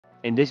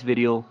In this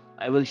video,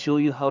 I will show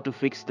you how to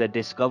fix the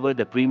Discover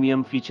the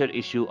Premium feature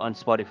issue on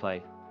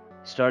Spotify.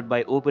 Start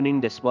by opening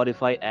the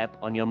Spotify app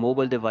on your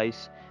mobile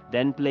device,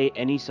 then play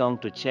any song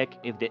to check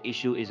if the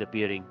issue is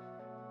appearing.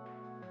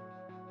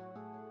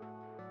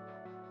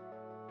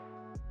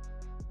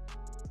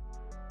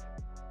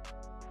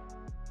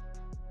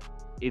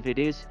 If it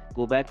is,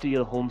 go back to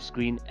your home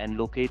screen and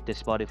locate the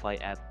Spotify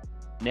app.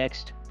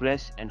 Next,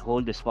 press and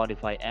hold the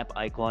Spotify app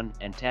icon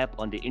and tap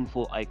on the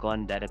info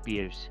icon that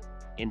appears.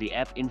 In the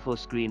app info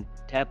screen,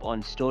 tap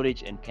on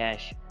Storage and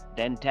Cache,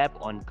 then tap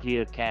on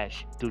Clear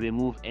Cache to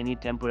remove any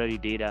temporary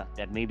data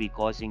that may be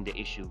causing the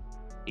issue.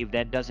 If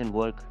that doesn't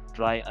work,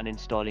 try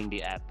uninstalling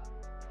the app.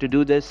 To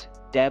do this,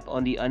 tap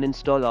on the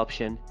uninstall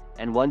option,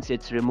 and once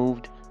it's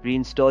removed,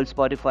 reinstall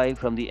Spotify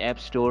from the App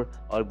Store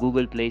or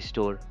Google Play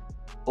Store.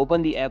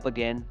 Open the app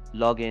again,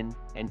 log in,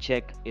 and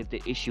check if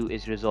the issue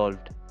is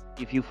resolved.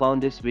 If you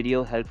found this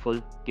video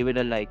helpful, give it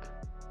a like.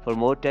 For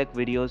more tech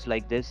videos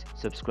like this,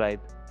 subscribe.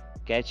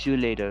 Catch you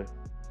later.